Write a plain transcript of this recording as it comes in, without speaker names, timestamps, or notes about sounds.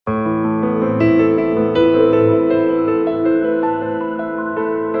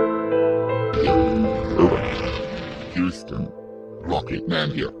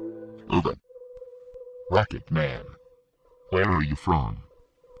Rocket Man. Where are you from?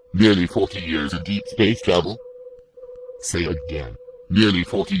 Nearly 40 years of deep space travel. Say again. Nearly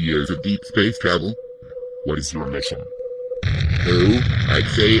 40 years of deep space travel. What is your mission? Oh, I'd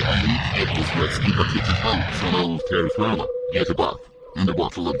say I need to get this rescue bucket of hope from old Terra Firma. Get a buck and a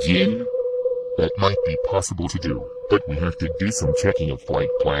bottle of gin. That might be possible to do, but we have to do some checking of flight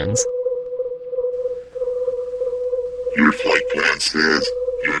plans. Your flight plan says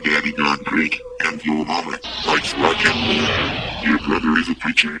your daddy gone Greek and your mama likes rock and roll. Your brother is a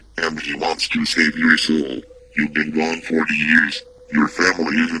preacher and he wants to save your soul. You've been gone 40 years. Your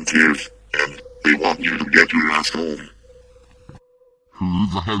family is in tears and they want you to get your ass home. Who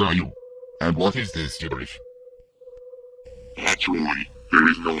the hell are you? And what is this gibberish? Naturally, there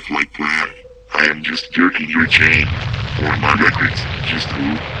is no flight plan. I am just jerking your chain. For my records, just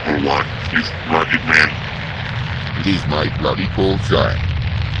who or what is Rocket Man? It is my bloody cold child.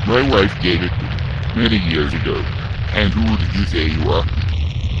 My wife gave it many years ago. And who did you say you are?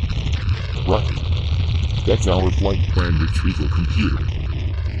 Rocket. That's our flight plan retrieval computer.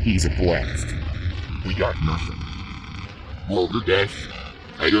 He's a blast. We got nothing. Balderdash,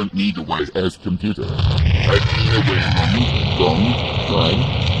 I don't need a wise-ass computer. I've been away from you long time,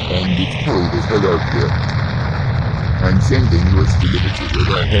 and it's cold as hell out there. I'm sending you a delivery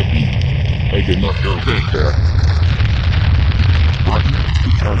where I have been. I cannot go back there. Rocket,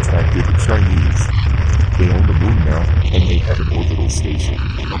 we contacted the Chinese. They own the moon now, and they have an orbital station.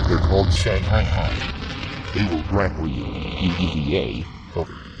 They're called Shanghai High. They will grapple you, UVA,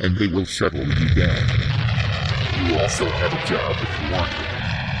 over, and they will shuttle you down. You also have a job if you want it.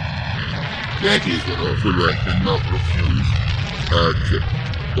 That is an offer I cannot refuse.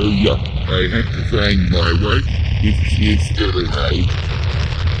 Yeah, I have to find my wife, if she is still alive.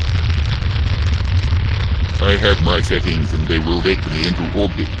 I have my settings and they will take me into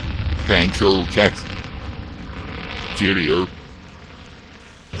orbit. Thanks, old Jackson. Cheerio.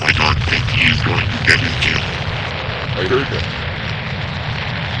 I don't think he is going to get his kill. I heard that.